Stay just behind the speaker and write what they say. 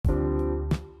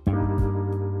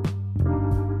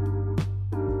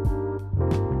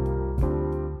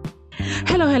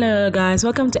Hello, guys.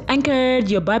 Welcome to Anchored,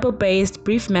 your Bible-based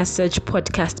brief message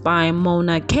podcast by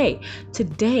Mona K.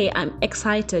 Today, I'm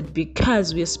excited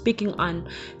because we're speaking on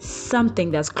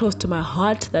something that's close to my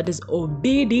heart, that is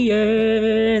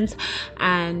obedience.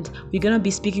 And we're going to be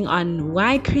speaking on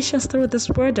why Christians throw this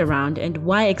word around and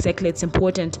why exactly it's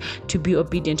important to be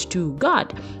obedient to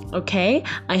God. Okay,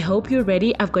 I hope you're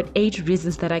ready. I've got 8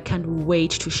 reasons that I can't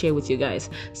wait to share with you guys.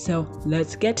 So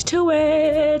let's get to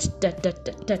it.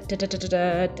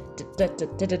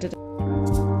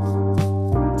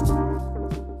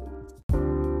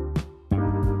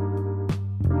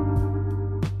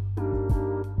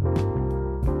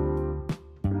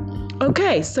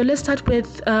 Okay, so let's start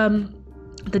with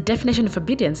the definition of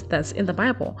obedience that's in the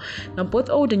Bible. Now, both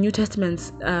Old and New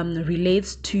Testaments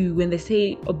relates to, when they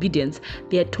say obedience,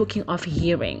 they are talking of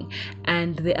hearing,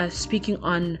 and they are speaking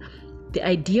on the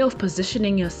idea of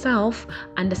positioning yourself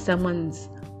under someone's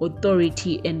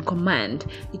authority and command.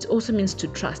 It also means to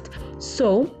trust.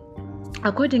 So,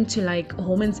 according to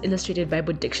Holman's Illustrated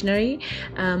Bible Dictionary,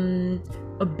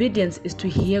 obedience is to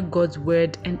hear God's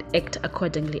word and act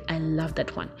accordingly. I love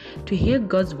that one. To hear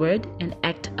God's word and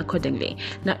act accordingly.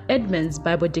 Now, Edmonds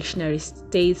Bible Dictionary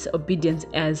states obedience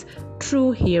as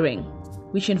true hearing,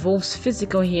 which involves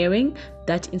physical hearing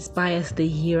that inspires the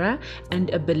hearer and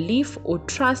a belief or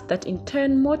trust that in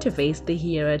turn motivates the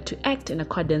hearer to act in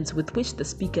accordance with which the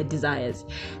speaker desires.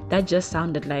 That just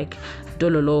sounded like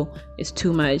dololo. It's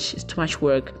too much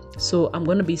work. So I'm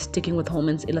going to be sticking with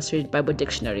Holman's Illustrated Bible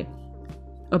Dictionary.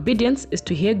 Obedience is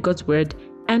to hear God's word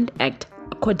and act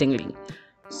accordingly.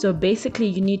 So basically,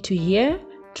 you need to hear,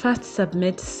 trust,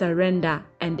 submit, surrender,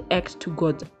 and act to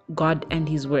God and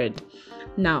His word.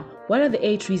 Now, what are the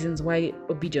 8 reasons why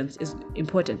obedience is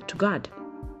important to God?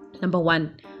 Number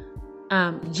 1,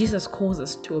 Jesus calls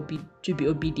us to be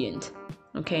obedient.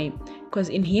 Okay, because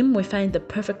in Him we find the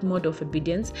perfect model of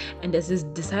obedience, and as His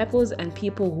disciples and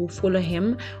people who follow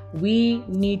Him, we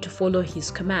need to follow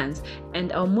His commands,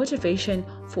 and our motivation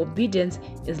for obedience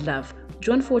is love.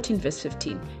 John 14 verse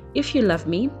 15. If you love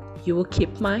me, you will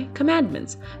keep my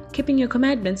commandments. Keeping your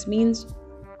commandments means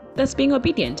that's being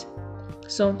obedient.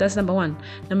 So that's number 1.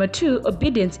 Number 2,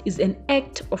 obedience is an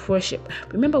act of worship.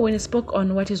 Remember when I spoke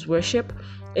on what is worship?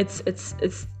 It's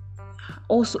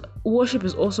also, worship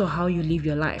is also how you live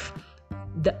your life.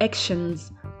 The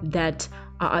actions that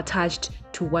are attached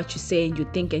to what you say and you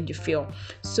think and you feel.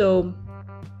 So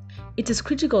it is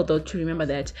critical though to remember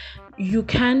that you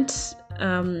can't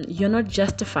you're not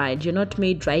justified, you're not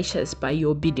made righteous by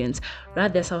your obedience.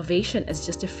 Rather, salvation is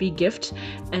just a free gift,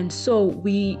 and so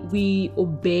we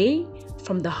obey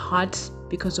from the heart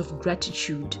because of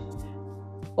gratitude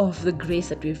of the grace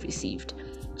that we've received.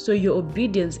 So your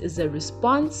obedience is a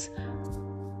response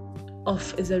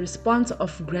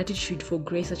of gratitude for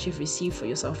grace that you've received for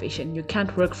your salvation. You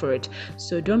can't work for it.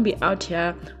 So don't be out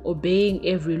here obeying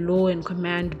every law and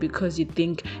command because you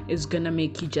think it's gonna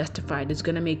make you justified, it's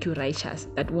gonna make you righteous.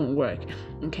 That won't work.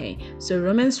 Okay, so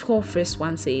Romans 12 verse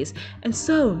 1 says, "And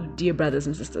so, dear brothers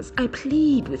and sisters, I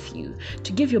plead with you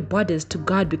to give your bodies to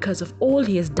God because of all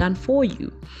He has done for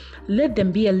you. Let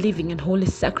them be a living and holy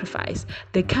sacrifice,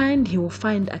 the kind He will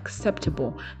find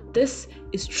acceptable. This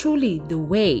is truly the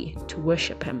way to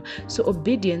worship Him." So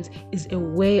obedience is a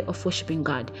way of worshiping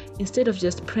God. Instead of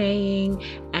just praying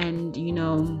and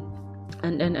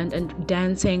and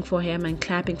dancing for Him and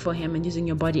clapping for Him and using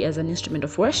your body as an instrument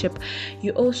of worship,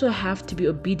 you also have to be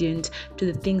obedient to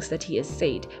the things that He has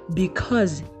said,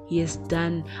 because He has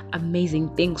done amazing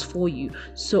things for you.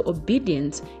 So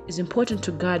obedience is important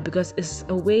to God because it's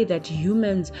a way that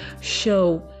humans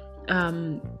show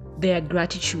their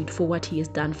gratitude for what He has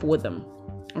done for them.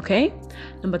 Okay,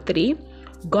 number 3,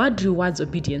 God rewards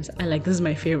obedience. This is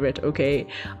my favorite. Okay,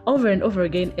 over and over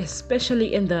again,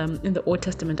 especially in the Old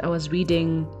Testament. I was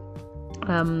reading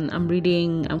I'm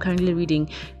currently reading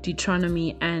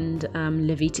Deuteronomy and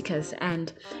Leviticus,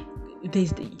 and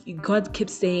God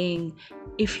keeps saying,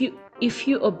 if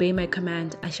you obey my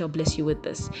command, I shall bless you with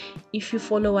this. If you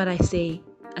follow what I say,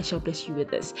 I shall bless you with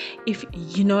this. If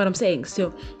you know what I'm saying.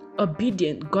 So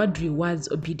God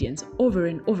rewards obedience over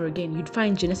and over again. You'd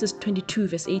find Genesis 22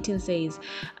 verse 18 says,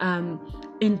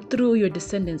 and through your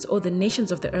descendants all the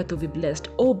nations of the earth will be blessed,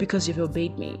 all because you've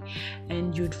obeyed me.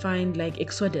 And you'd find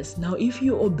Exodus, now if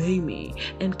you obey me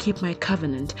and keep my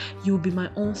covenant, you will be my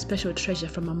own special treasure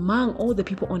from among all the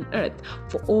people on earth,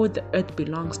 for all the earth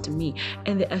belongs to me.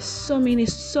 And there are so many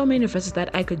verses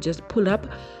that I could just pull up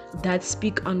that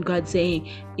speak on God saying,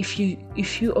 if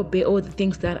you obey all the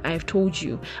things that I've told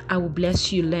you, I will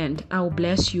bless you land, I will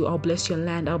bless you, I'll bless your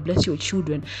land, I'll bless your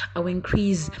children, I will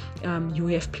increase, you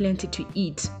have plenty to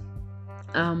eat.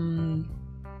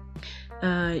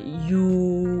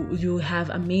 you have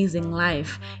amazing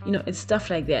life. It's stuff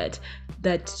like that.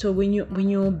 So when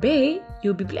you obey,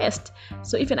 you'll be blessed.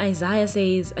 So even Isaiah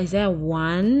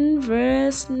 1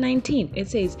 verse 19, it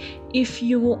says, if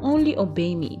you will only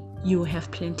obey me, you will have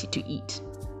plenty to eat.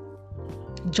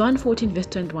 John 14 verse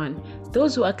 21,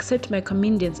 those who accept my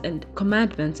commandments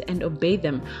and obey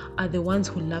them are the ones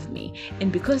who love me,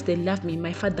 and because they love me,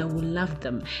 my Father will love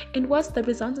them. And what's the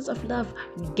results of love?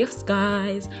 Gifts,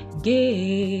 guys,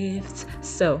 gifts.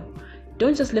 So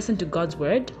don't just listen to God's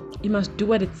word, you must do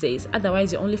what it says,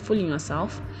 otherwise you're only fooling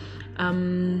yourself.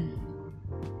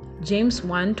 James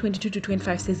 1 22 to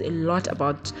 25 says a lot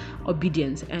about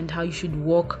obedience and how you should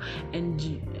walk and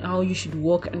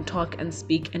talk and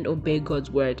speak and obey God's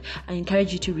word. I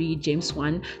encourage you to read James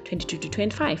 1 22 to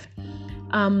 25.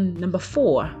 Number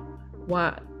 4,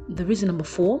 the reason number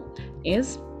 4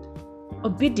 is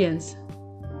obedience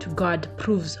to God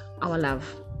proves our love,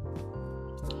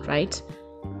 right?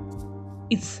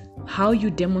 It's how you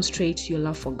demonstrate your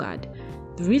love for God.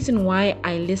 The reason why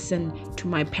I listen to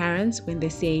my parents when they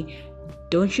say,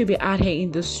 don't you be out here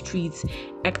in the streets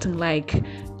acting like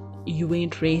you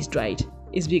ain't raised right,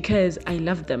 is because I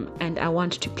love them and I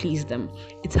want to please them.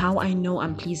 It's how I know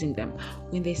I'm pleasing them.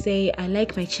 When they say, I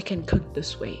like my chicken cooked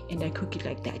this way and I cook it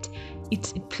like that,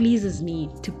 it pleases me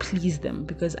to please them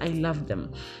because I love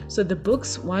them. So the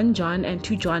books 1 John and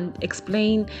 2 John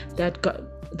explain that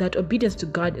obedience to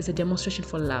God is a demonstration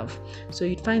for love. So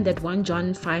you'd find that 1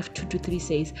 John 5 2 to 3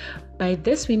 says, by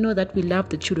this we know that we love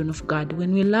the children of God,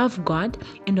 when we love God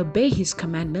and obey his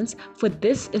commandments, for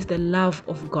this is the love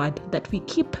of God, that we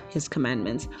keep his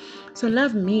commandments. So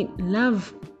love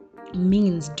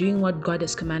means doing what God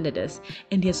has commanded us,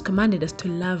 and he has commanded us to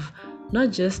love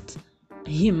not just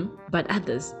him but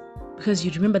others, because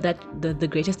you remember that the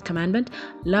greatest commandment,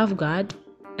 love God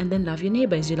and then love your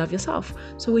neighbor as you love yourself.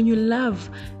 So when you love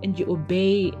and you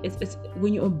obey,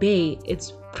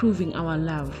 it's proving our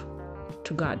love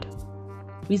to God.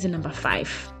 Reason number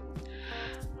 5,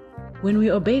 when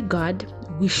we obey God,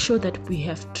 we show that we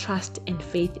have trust and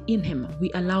faith in him.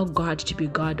 We allow God to be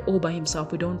God all by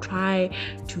himself. We don't try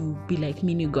to be like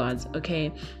mini gods,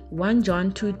 okay? 1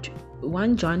 John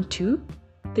 2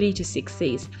 3 to 6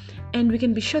 says, and we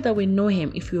can be sure that we know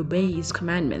him if we obey his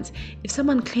commandments. If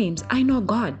someone claims, I know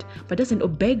God, but doesn't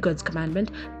obey God's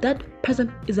commandment, that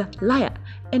person is a liar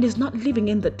and is not living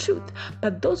in the truth.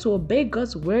 But those who obey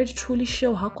God's word truly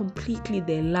show how completely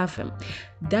they love him.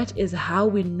 That is how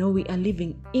we know we are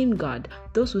living in God.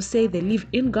 Those who say they live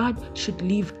in God should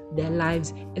live their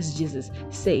lives as Jesus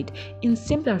said. In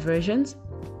simpler versions,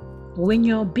 when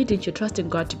you're obedient, you're trusting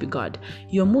God to be God.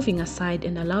 You're moving aside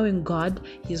and allowing God,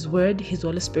 his word, his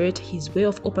Holy Spirit, his way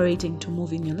of operating to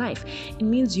move in your life. It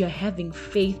means you're having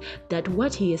faith that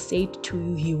what he has said to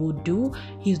you he will do,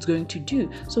 he's going to do.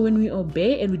 So when we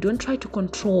obey and we don't try to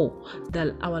control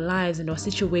our lives and our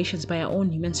situations by our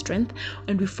own human strength,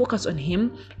 and we focus on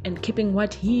him and keeping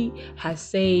what he has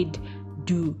said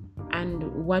do and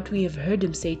what we have heard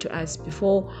him say to us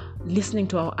before listening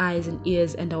to our eyes and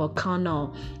ears and our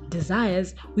carnal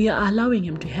desires, we are allowing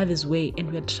him to have his way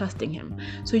and we are trusting him.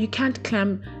 So you can't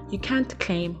claim,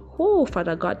 oh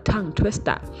Father God, tongue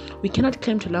twister. We cannot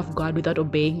claim to love God without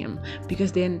obeying him,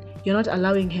 because then you're not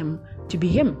allowing him to be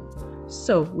him.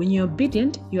 So when you're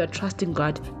obedient, you are trusting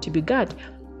God to be God.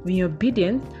 When you're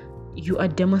obedient, you are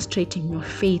demonstrating your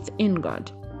faith in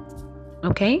God.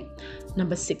 Okay?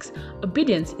 Number 6,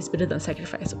 obedience is better than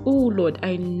sacrifice. Oh Lord,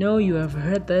 I know you have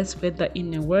heard this, whether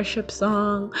in a worship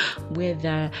song,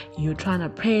 whether you're trying to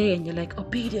pray and you're like,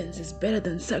 obedience is better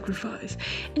than sacrifice.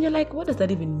 And you're like, what does that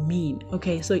even mean?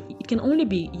 Okay, so you can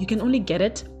only get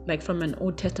it like from an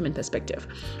Old Testament perspective.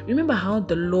 Remember how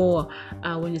the law,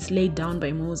 when it's laid down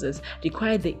by Moses,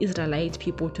 required the Israelite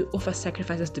people to offer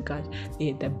sacrifices to God. They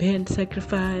had the burnt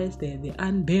sacrifice, they had the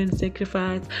unburnt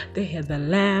sacrifice, they had the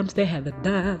lambs, they had the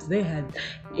doves, they had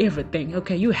everything.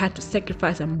 Okay, you had to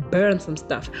sacrifice and burn some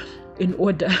stuff in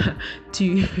order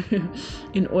to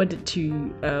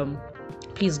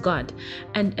please God,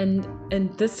 and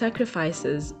the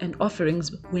sacrifices and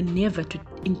offerings were never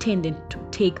intended to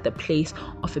take the place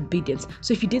of obedience.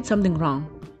 So if you did something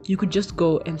wrong, you could just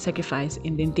go and sacrifice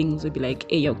and then things would be like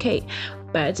okay.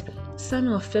 But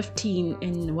Samuel 15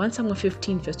 and 1 Samuel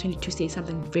 15 verse 22 says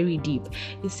something very deep.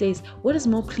 It says, what is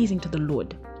more pleasing to the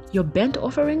Lord, your burnt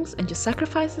offerings and your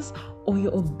sacrifices, or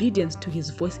your obedience to his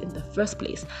voice in the first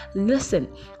place. Listen,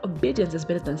 obedience is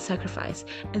better than sacrifice,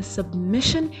 and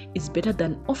submission is better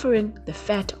than offering the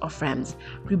fat of rams.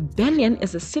 Rebellion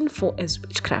is as sinful as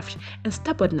witchcraft, and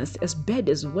stubbornness as bad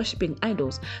as worshipping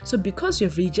idols. So because you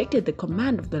have rejected the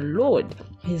command of the Lord,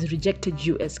 he has rejected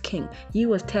you as king. He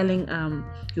was telling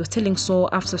Saul,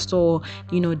 after Saul,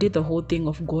 did the whole thing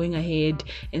of going ahead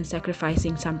and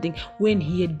sacrificing something when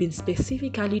he had been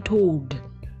specifically told.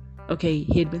 Okay,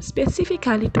 he had been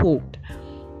specifically told.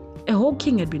 A whole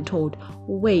king had been told,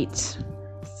 wait,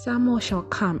 Samuel shall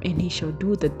come and he shall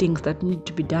do the things that need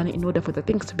to be done in order for the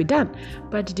things to be done.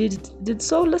 But did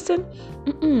Saul listen?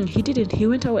 He didn't. He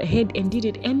went ahead and did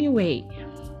it anyway.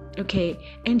 Okay,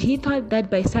 and he thought that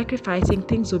by sacrificing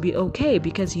things will be okay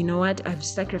because you know what, I've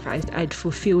sacrificed, I'd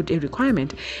fulfilled a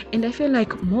requirement. And I feel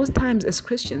like most times as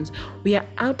Christians, we are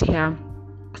out here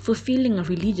fulfilling a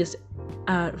religious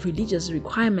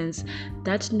requirements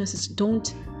that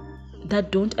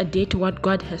don't adhere to what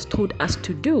God has told us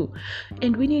to do.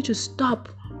 And we need to stop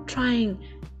trying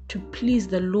to please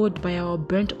the Lord by our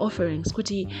burnt offerings.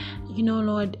 Kuti,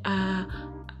 Lord,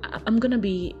 I'm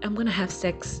gonna have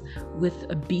sex with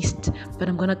a beast, but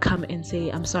I'm gonna come and say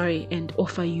I'm sorry and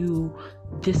offer you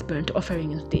this burnt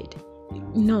offering instead.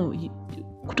 No,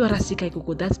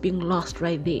 that's being lost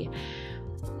right there.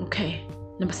 Okay,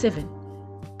 number 7,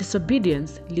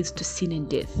 disobedience leads to sin and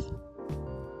death.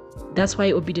 That's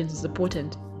why obedience is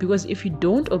important, because if you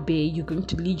don't obey, you're going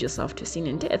to lead yourself to sin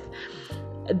and death.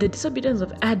 The disobedience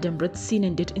of Adam brought sin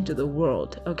and death into the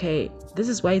world. Okay, this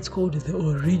is why it's called the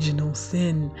original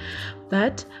sin.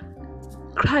 But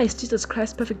Jesus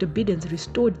Christ's perfect obedience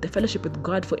restored the fellowship with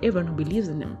God for everyone who believes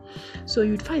in him. So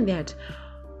you'd find that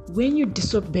when you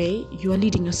disobey, you are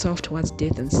leading yourself towards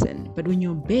death and sin. But when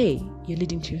you obey, you're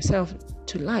leading to yourself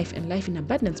to life, and life in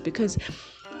abundance. Because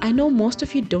I know most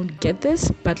of you don't get this,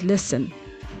 but listen,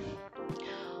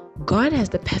 God has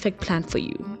the perfect plan for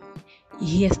you.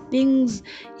 He has things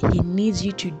he needs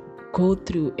you to go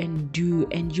through and do,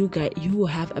 and you will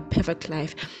have a perfect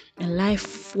life, a life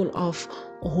full of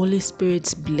Holy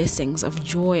Spirit's blessings, of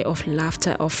joy, of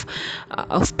laughter, of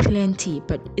plenty.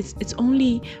 But it's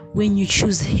only when you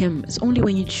choose him, it's only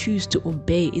when you choose to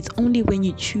obey, it's only when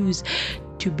you choose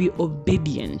to be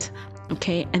obedient.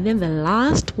 Okay, and then the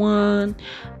last one,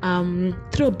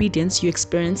 through obedience you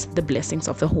experience the blessings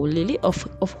of the holy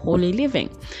living.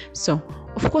 So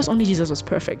of course only Jesus was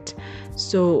perfect,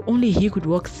 so only he could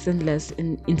walk sinless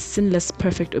in sinless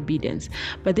perfect obedience.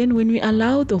 But then when we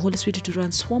allow the Holy Spirit to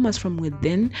transform us from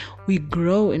within, we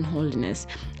grow in holiness.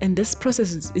 And this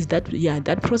process is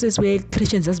that process where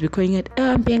Christians just be calling it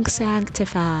being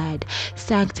sanctified.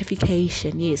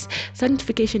 Sanctification. Yes,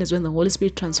 sanctification is when the Holy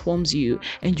Spirit transforms you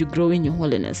and you grow in your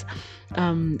holiness,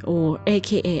 or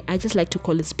aka I just like to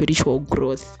call it spiritual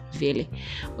growth, really.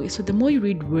 Okay, so the more you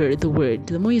read the word,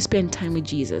 the more you spend time with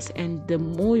Jesus, and the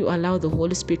more you allow the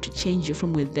Holy Spirit to change you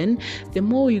from within, the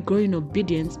more you grow in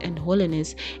obedience and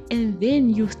holiness, and then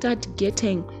you start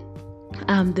getting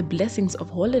the blessings of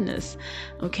holiness.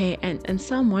 Okay, and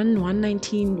Psalm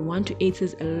 119 1-8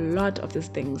 says a lot of these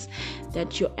things,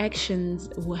 that your actions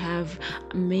will have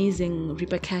amazing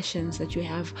repercussions, that you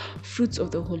have fruits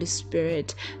of the Holy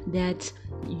Spirit, that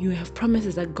you have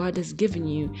promises that God has given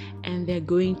you, and they're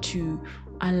going to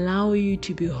allow you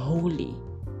to be holy.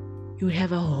 You will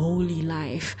have a holy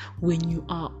life when you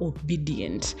are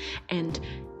obedient, and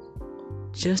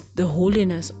just the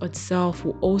holiness itself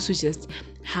will also just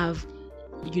have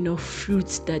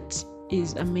fruits that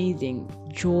is amazing: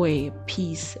 joy,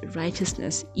 peace,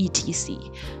 righteousness, etc.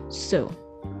 So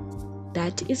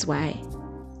that is why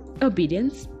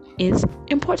obedience is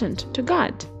important to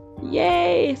God.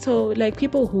 Yay! So like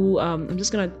people who I'm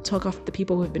just gonna talk of the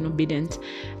people who have been obedient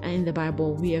in the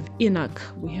Bible. We have Enoch,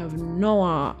 we have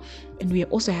Noah, and we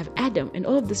also have Adam. And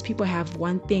all of these people have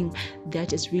one thing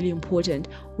that is really important.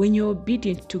 When you're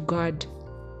obedient to God,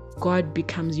 God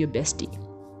becomes your bestie.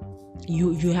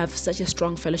 You have such a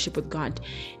strong fellowship with God.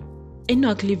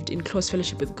 Enoch lived in close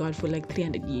fellowship with God for like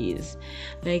 300 years.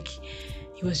 Like,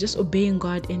 he was just obeying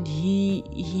God, and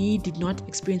he did not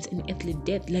experience an earthly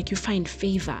death. Like, you find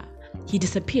favor. He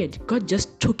disappeared. God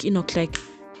just took Enoch, like,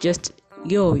 just,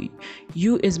 you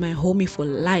is my homie for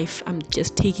life. I'm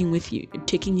just taking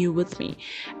you with me.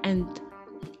 And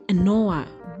Noah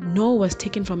was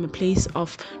taken from a place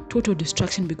of total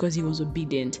destruction because he was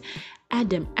obedient.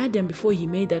 Adam, before he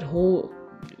made that whole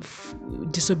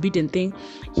disobedient thing,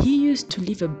 he used to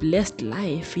live a blessed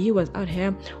life. He was out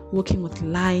here walking with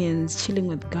lions, chilling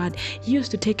with God. He used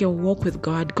to take a walk with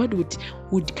God. God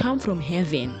would come from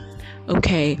heaven,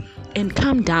 okay, and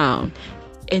come down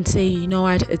and say, you know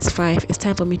what, it's 5, it's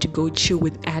time for me to go chill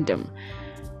with Adam.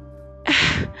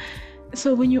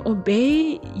 So when you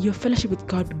obey, your fellowship with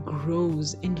God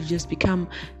grows and you just become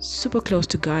super close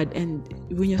to God. And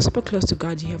when you're super close to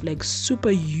God, you have like super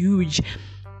huge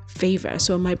favor.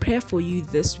 So my prayer for you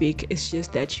this week is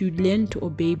just that you learn to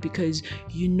obey, because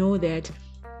you know that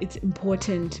it's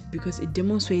important, because it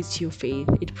demonstrates your faith,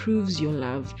 it proves your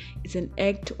love, it's an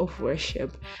act of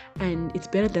worship, and it's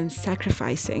better than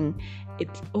sacrificing. It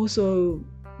also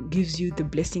gives you the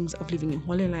blessings of living a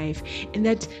holy life, and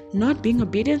that not being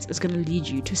obedient is going to lead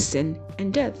you to sin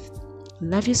and death.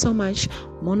 Love you so much.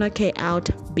 Mona K out.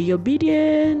 Be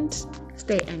obedient.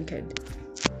 Stay anchored.